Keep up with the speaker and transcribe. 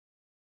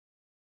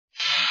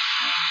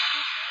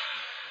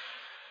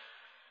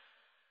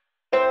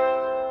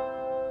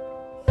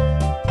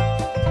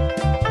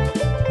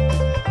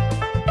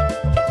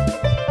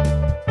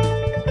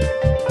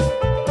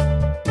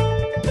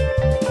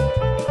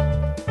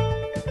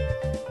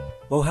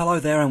Well, hello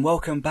there and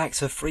welcome back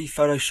to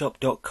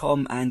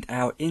freephotoshop.com and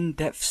our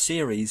in-depth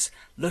series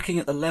looking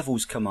at the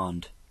levels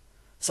command.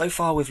 So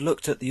far we've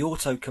looked at the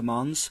auto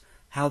commands,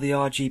 how the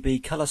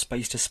RGB color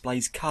space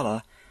displays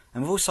color,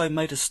 and we've also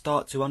made a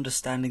start to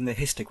understanding the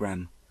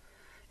histogram.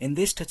 In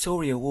this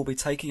tutorial we'll be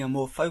taking a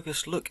more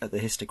focused look at the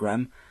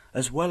histogram,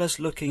 as well as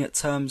looking at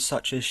terms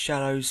such as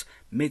shadows,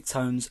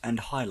 midtones and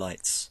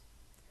highlights.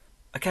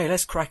 Okay,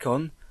 let's crack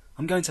on.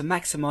 I'm going to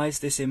maximize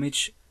this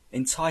image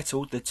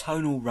entitled the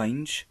tonal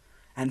range.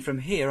 And from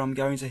here I'm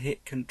going to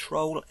hit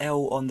Control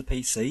L on the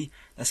PC,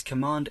 that's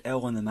Command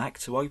L on the Mac,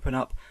 to open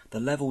up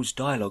the levels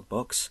dialog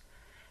box.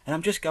 And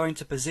I'm just going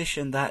to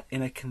position that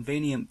in a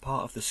convenient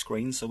part of the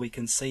screen so we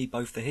can see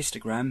both the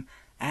histogram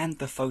and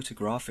the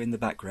photograph in the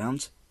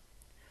background.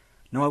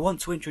 Now I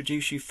want to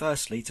introduce you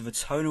firstly to the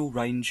tonal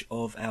range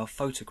of our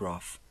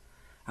photograph.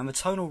 And the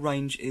tonal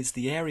range is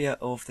the area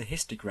of the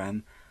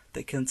histogram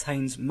that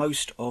contains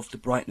most of the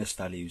brightness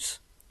values.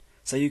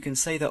 So you can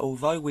see that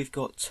although we've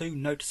got two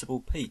noticeable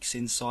peaks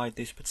inside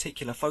this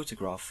particular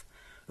photograph,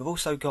 we've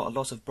also got a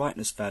lot of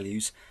brightness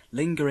values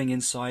lingering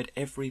inside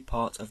every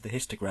part of the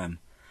histogram.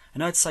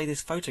 And I'd say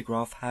this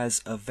photograph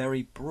has a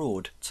very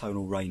broad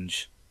tonal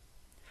range.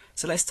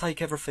 So let's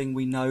take everything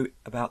we know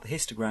about the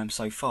histogram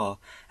so far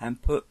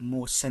and put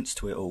more sense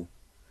to it all.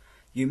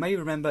 You may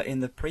remember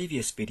in the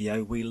previous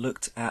video we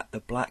looked at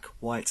the black,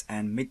 white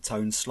and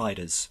midtone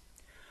sliders.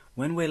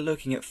 When we're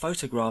looking at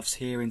photographs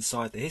here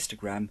inside the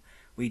histogram,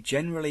 we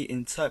generally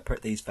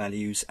interpret these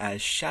values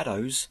as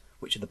shadows,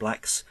 which are the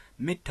blacks,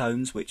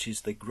 midtones, which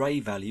is the grey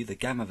value, the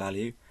gamma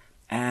value,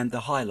 and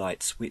the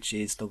highlights, which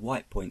is the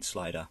white point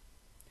slider.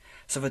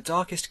 So the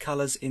darkest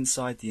colours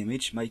inside the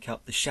image make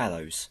up the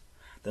shadows,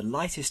 the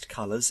lightest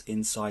colours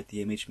inside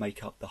the image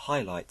make up the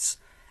highlights,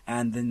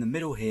 and in the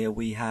middle here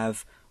we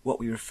have what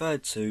we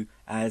referred to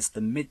as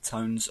the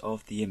midtones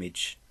of the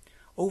image.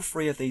 All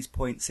three of these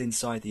points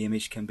inside the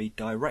image can be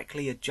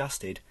directly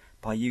adjusted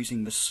by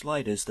using the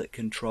sliders that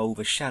control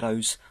the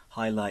shadows,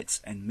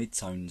 highlights and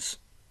midtones.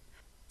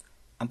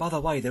 And by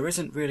the way, there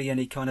isn't really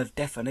any kind of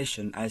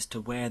definition as to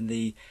when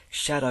the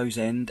shadows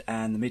end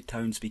and the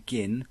midtones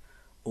begin,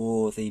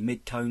 or the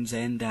midtones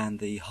end and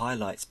the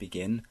highlights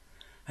begin,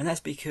 and that's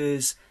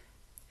because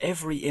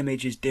every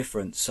image is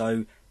different.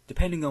 So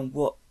depending on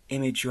what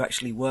image you're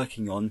actually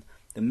working on,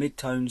 the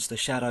midtones, the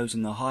shadows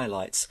and the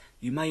highlights,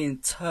 you may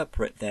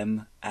interpret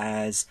them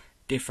as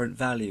different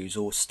values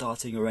or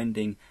starting or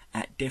ending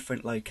at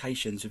different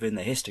locations within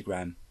the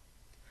histogram.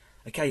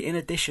 Okay, in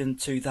addition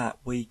to that,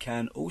 we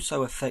can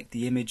also affect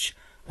the image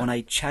on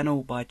a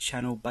channel by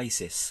channel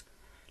basis.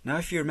 Now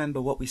if you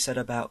remember what we said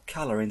about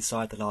colour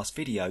inside the last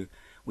video,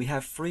 we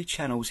have three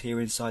channels here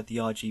inside the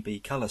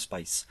RGB colour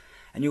space,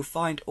 and you'll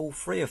find all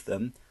three of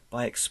them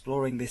by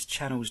exploring this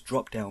channels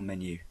drop down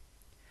menu.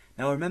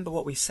 Now remember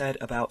what we said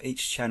about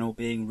each channel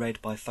being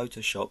read by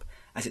Photoshop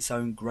as its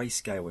own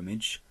grayscale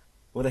image?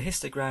 Well, the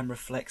histogram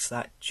reflects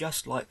that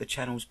just like the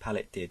channels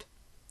palette did.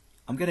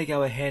 I'm going to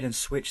go ahead and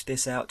switch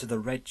this out to the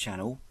red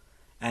channel,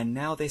 and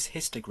now this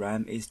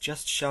histogram is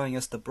just showing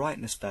us the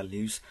brightness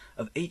values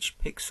of each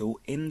pixel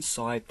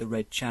inside the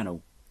red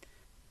channel.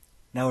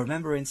 Now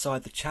remember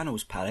inside the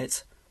channels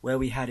palette, where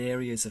we had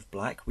areas of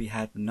black, we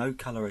had no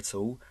colour at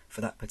all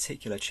for that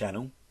particular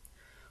channel.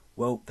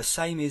 Well, the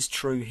same is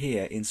true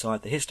here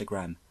inside the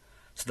histogram.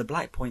 So the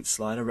black point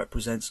slider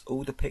represents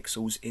all the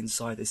pixels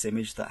inside this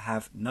image that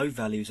have no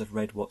values of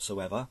red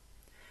whatsoever.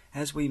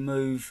 As we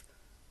move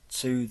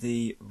to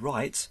the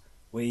right,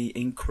 we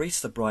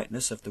increase the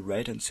brightness of the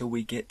red until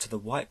we get to the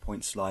white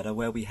point slider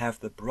where we have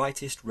the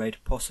brightest red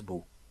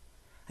possible.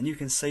 And you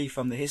can see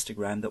from the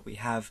histogram that we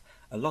have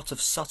a lot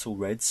of subtle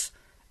reds,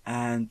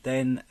 and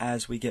then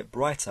as we get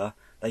brighter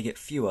they get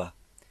fewer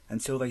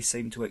until they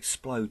seem to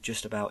explode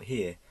just about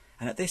here.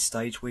 And at this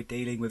stage we're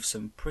dealing with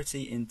some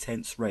pretty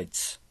intense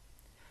reds.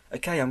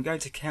 Okay, I'm going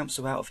to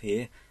cancel out of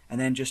here and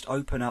then just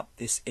open up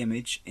this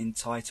image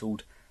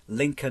entitled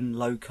Lincoln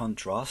Low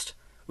Contrast,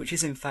 which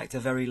is in fact a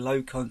very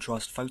low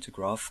contrast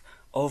photograph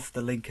of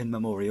the Lincoln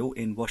Memorial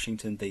in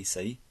Washington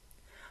DC.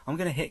 I'm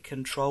going to hit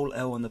Control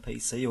L on the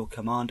PC or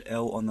Command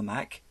L on the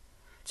Mac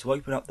to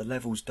open up the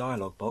levels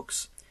dialog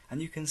box,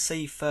 and you can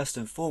see first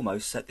and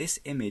foremost that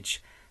this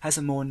image has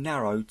a more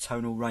narrow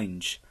tonal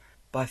range.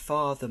 By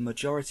far the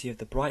majority of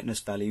the brightness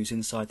values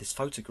inside this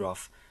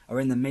photograph are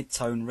in the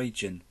mid-tone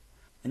region.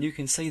 And you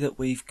can see that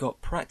we've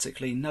got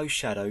practically no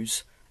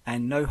shadows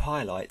and no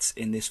highlights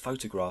in this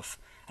photograph,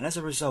 and as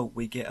a result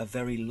we get a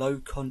very low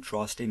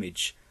contrast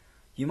image.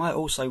 You might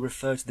also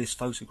refer to this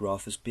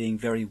photograph as being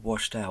very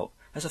washed out.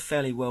 That's a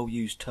fairly well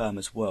used term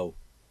as well.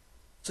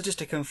 So just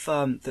to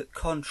confirm that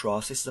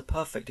contrast, this is a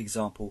perfect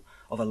example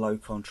of a low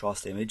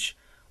contrast image.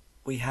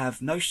 We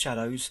have no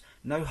shadows,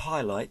 no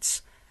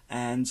highlights,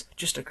 and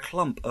just a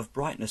clump of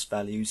brightness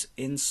values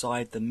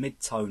inside the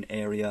mid-tone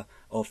area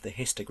of the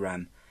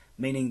histogram,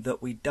 meaning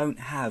that we don't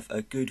have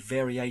a good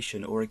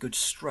variation or a good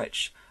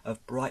stretch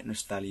of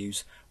brightness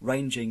values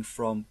ranging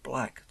from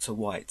black to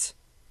white.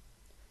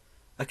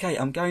 Okay,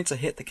 I'm going to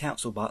hit the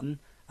cancel button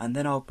and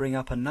then I'll bring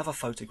up another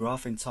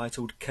photograph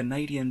entitled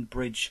Canadian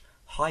Bridge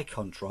high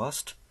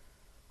contrast,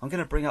 I'm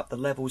going to bring up the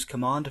levels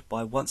command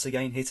by once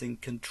again hitting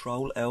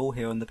Control L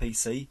here on the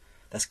PC.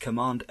 That's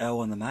Command L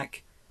on the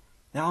Mac.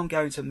 Now I'm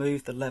going to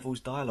move the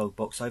levels dialog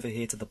box over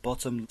here to the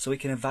bottom so we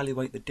can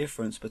evaluate the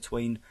difference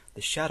between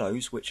the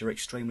shadows, which are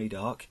extremely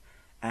dark,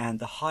 and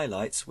the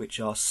highlights, which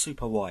are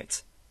super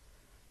white.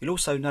 You'll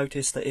also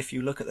notice that if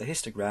you look at the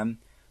histogram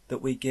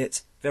that we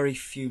get very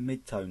few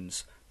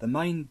midtones. The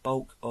main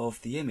bulk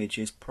of the image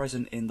is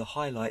present in the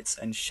highlights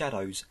and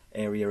shadows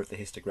area of the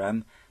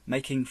histogram,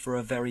 making for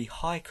a very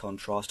high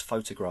contrast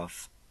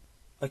photograph.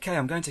 Okay,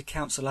 I'm going to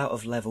cancel out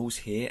of levels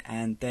here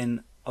and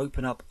then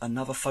open up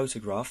another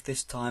photograph,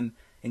 this time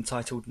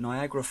entitled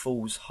Niagara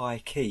Falls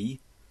High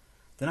Key.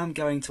 Then I'm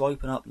going to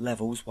open up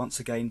levels once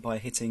again by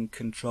hitting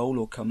Control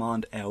or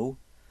Command L.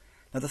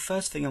 Now the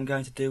first thing I'm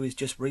going to do is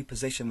just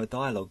reposition the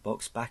dialog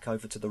box back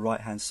over to the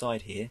right hand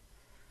side here.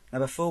 Now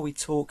before we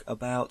talk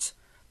about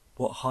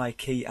what high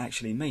key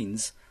actually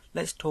means,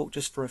 let's talk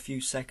just for a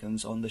few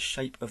seconds on the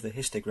shape of the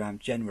histogram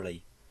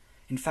generally.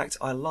 In fact,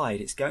 I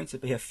lied, it's going to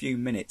be a few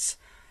minutes.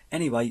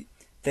 Anyway,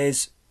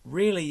 there's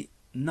really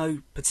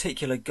no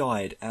particular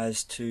guide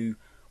as to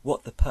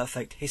what the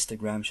perfect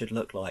histogram should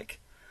look like.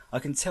 I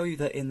can tell you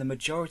that in the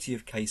majority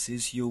of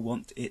cases you'll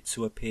want it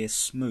to appear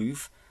smooth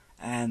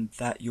and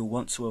that you'll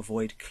want to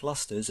avoid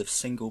clusters of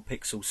single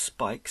pixel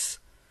spikes.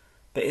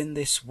 But in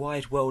this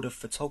wide world of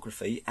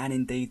photography, and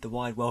indeed the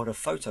wide world of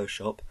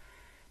Photoshop,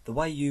 the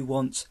way you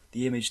want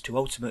the image to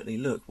ultimately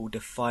look will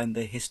define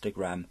the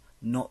histogram,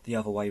 not the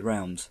other way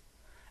round.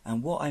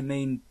 And what I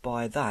mean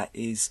by that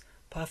is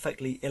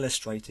perfectly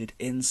illustrated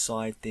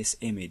inside this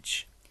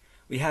image.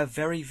 We have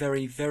very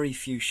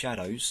few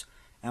shadows,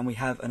 and we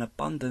have an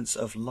abundance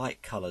of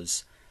light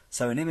colours,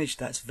 so an image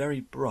that's very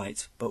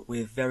bright but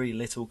with very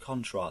little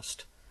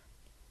contrast.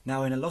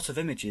 Now in a lot of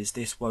images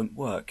this won't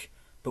work,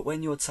 but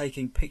when you're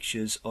taking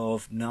pictures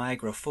of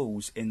Niagara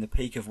Falls in the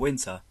peak of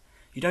winter,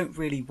 you don't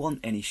really want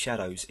any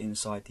shadows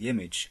inside the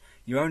image.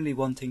 You're only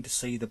wanting to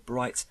see the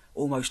bright,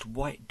 almost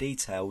white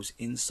details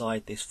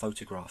inside this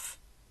photograph.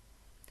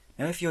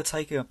 Now if you're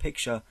taking a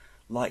picture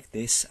like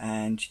this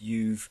and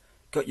you've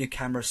got your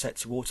camera set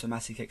to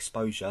automatic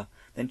exposure,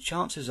 then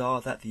chances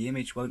are that the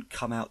image won't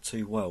come out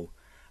too well.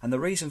 And the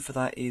reason for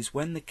that is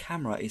when the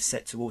camera is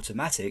set to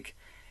automatic,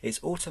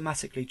 it's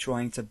automatically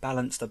trying to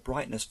balance the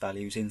brightness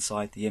values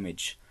inside the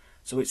image.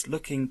 So it's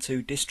looking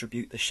to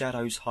distribute the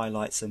shadows,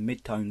 highlights and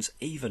midtones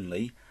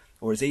evenly,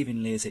 or as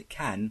evenly as it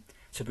can,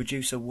 to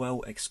produce a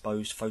well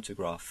exposed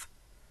photograph.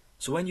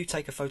 So when you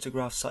take a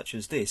photograph such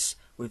as this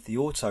with the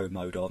auto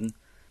mode on,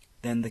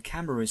 then the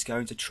camera is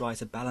going to try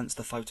to balance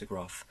the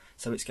photograph.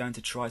 So it's going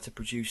to try to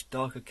produce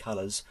darker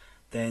colours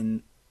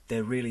than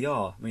there really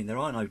are. I mean, there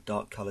are no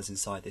dark colours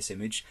inside this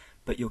image,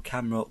 but your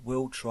camera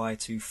will try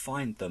to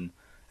find them.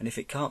 And if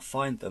it can't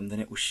find them, then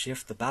it will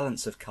shift the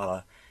balance of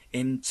colour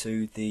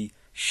into the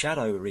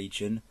shadow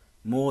region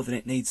more than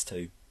it needs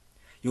to.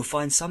 You'll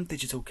find some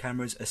digital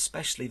cameras,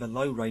 especially the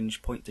low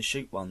range point to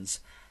shoot ones,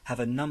 have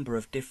a number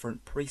of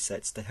different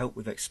presets to help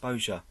with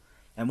exposure,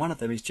 and one of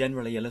them is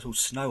generally a little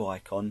snow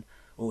icon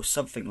or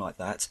something like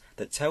that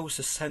that tells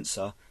the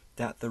sensor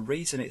that the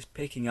reason it's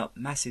picking up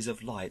masses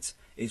of light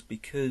is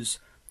because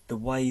the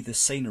way the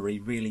scenery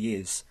really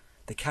is.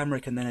 The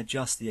camera can then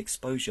adjust the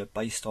exposure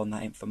based on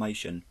that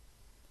information.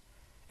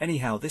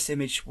 Anyhow, this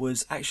image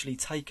was actually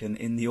taken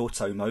in the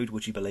auto mode,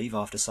 would you believe,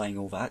 after saying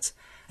all that,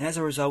 and as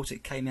a result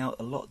it came out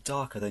a lot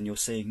darker than you're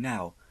seeing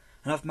now,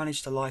 and I've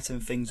managed to lighten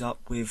things up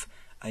with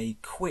a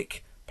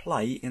quick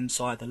play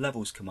inside the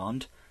levels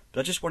command, but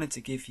I just wanted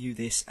to give you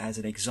this as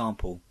an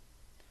example.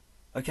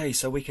 Okay,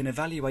 so we can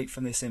evaluate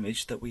from this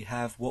image that we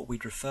have what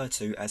we'd refer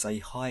to as a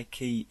high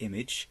key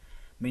image,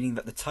 meaning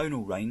that the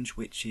tonal range,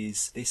 which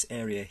is this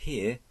area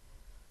here,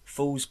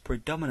 falls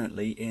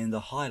predominantly in the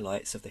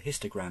highlights of the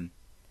histogram.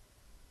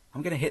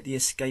 I'm going to hit the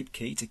escape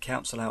key to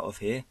cancel out of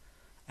here,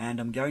 and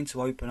I'm going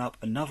to open up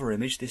another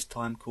image, this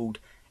time called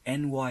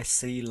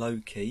NYC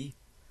Low Key.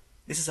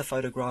 This is a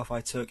photograph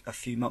I took a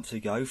few months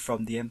ago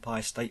from the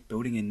Empire State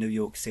Building in New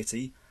York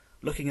City,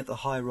 looking at the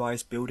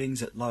high-rise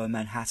buildings at Lower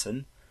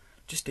Manhattan,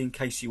 just in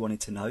case you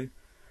wanted to know.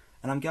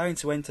 And I'm going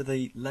to enter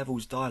the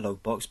levels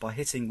dialog box by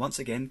hitting once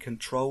again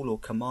Control or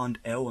Command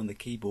L on the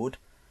keyboard,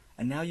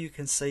 and now you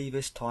can see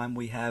this time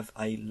we have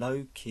a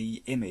low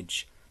key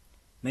image,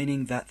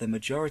 meaning that the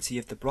majority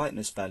of the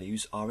brightness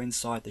values are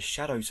inside the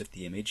shadows of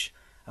the image,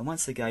 and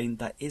once again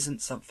that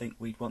isn't something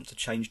we'd want to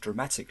change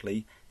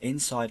dramatically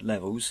inside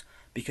levels,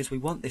 because we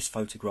want this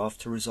photograph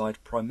to reside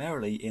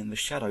primarily in the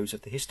shadows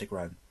of the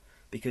histogram,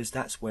 because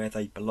that's where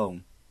they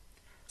belong.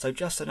 So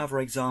just another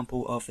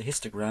example of the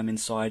histogram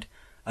inside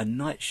a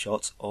night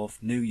shot of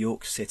New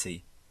York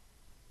City.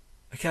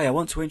 Okay, I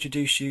want to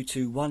introduce you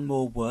to one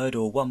more word,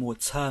 or one more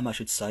term I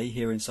should say,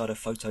 here inside of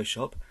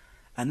Photoshop,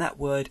 and that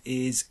word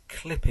is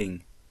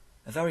clipping.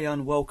 A very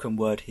unwelcome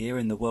word here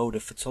in the world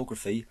of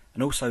photography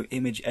and also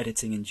image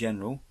editing in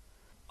general.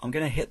 I'm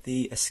going to hit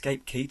the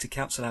escape key to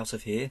cancel out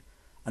of here,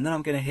 and then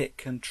I'm going to hit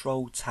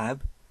Control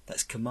Tab,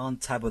 that's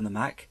Command Tab on the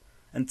Mac,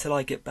 until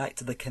I get back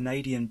to the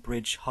Canadian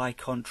Bridge high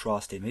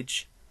contrast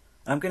image.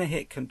 And I'm going to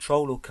hit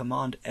Control or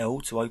Command L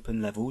to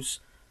open levels,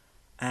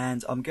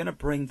 and I'm going to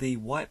bring the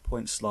white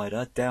point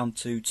slider down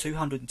to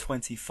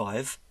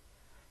 225,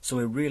 so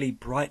we're really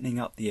brightening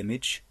up the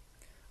image.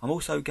 I'm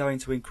also going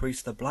to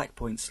increase the black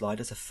point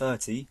slider to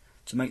 30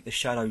 to make the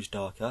shadows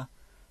darker.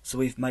 So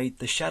we've made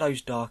the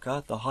shadows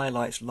darker, the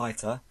highlights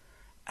lighter,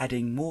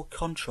 adding more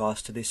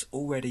contrast to this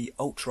already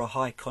ultra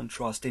high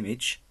contrast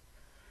image.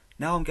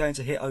 Now I'm going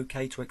to hit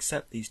OK to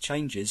accept these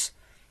changes,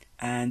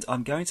 and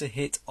I'm going to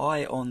hit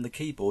I on the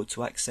keyboard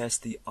to access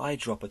the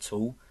eyedropper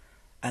tool,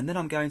 and then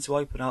I'm going to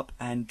open up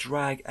and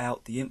drag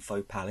out the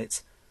info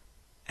palette,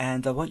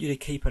 and I want you to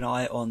keep an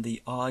eye on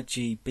the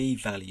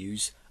RGB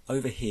values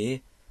over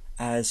here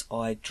as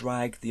I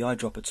drag the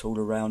eyedropper tool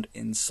around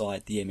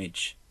inside the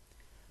image.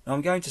 Now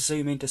I'm going to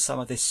zoom into some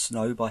of this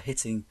snow by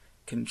hitting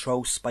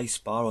Control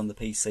spacebar on the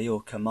PC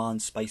or Command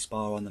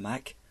spacebar on the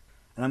Mac,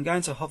 and I'm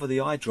going to hover the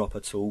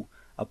eyedropper tool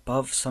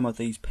above some of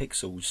these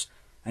pixels,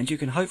 and you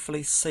can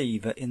hopefully see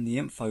that in the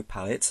info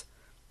palette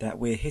that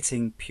we're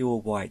hitting pure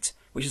white,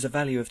 which is a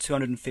value of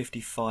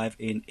 255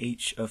 in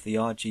each of the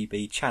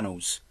RGB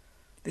channels.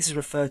 This is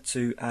referred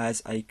to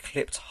as a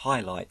clipped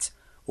highlight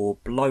or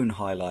blown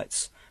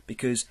highlights,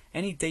 because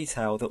any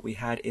detail that we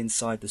had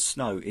inside the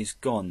snow is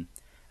gone,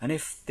 and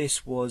if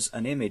this was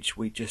an image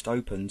we'd just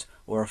opened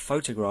or a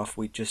photograph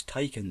we'd just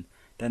taken,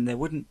 then there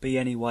wouldn't be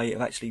any way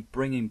of actually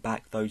bringing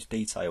back those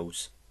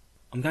details.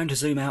 I'm going to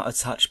zoom out a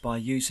touch by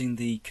using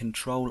the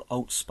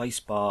Control-Alt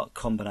spacebar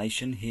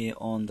combination here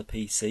on the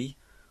PC,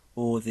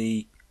 or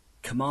the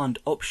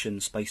Command-Option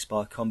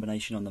spacebar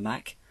combination on the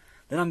Mac.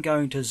 Then I'm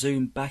going to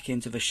zoom back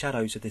into the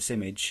shadows of this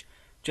image,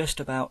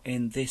 just about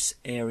in this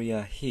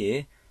area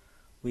here.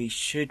 We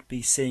should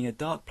be seeing a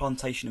dark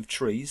plantation of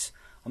trees.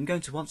 I'm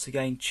going to once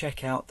again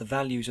check out the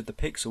values of the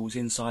pixels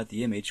inside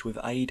the image with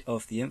aid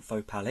of the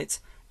info palette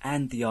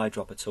and the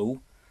eyedropper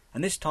tool,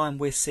 and this time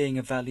we're seeing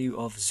a value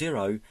of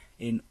 0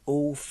 in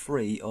all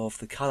three of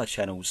the color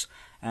channels,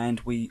 and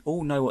we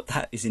all know what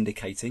that is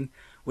indicating.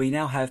 We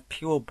now have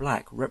pure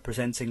black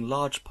representing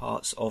large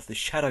parts of the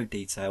shadow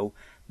detail,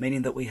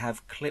 meaning that we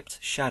have clipped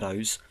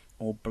shadows,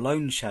 or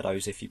blown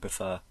shadows if you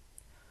prefer.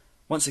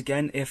 Once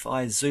again, if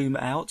I zoom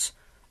out,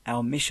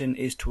 our mission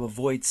is to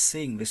avoid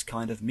seeing this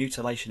kind of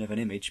mutilation of an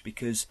image,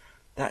 because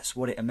that's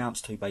what it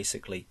amounts to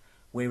basically.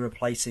 We're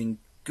replacing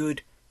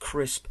good,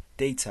 crisp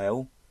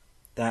detail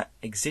that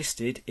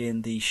existed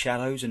in the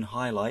shadows and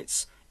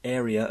highlights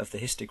area of the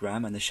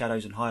histogram and the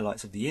shadows and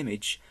highlights of the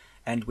image,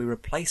 and we're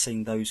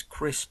replacing those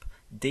crisp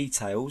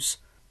details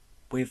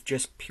with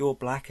just pure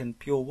black and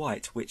pure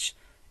white, which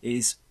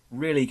is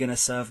really going to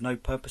serve no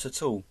purpose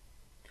at all.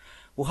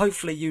 Well,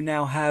 hopefully you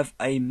now have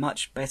a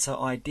much better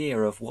idea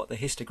of what the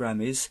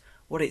histogram is,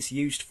 what it's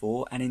used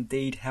for, and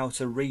indeed how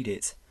to read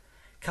it.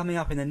 Coming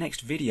up in the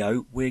next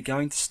video, we're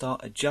going to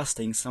start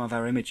adjusting some of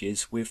our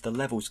images with the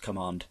levels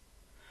command.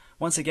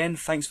 Once again,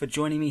 thanks for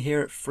joining me here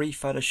at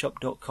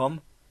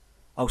freephotoshop.com.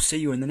 I'll see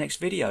you in the next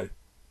video.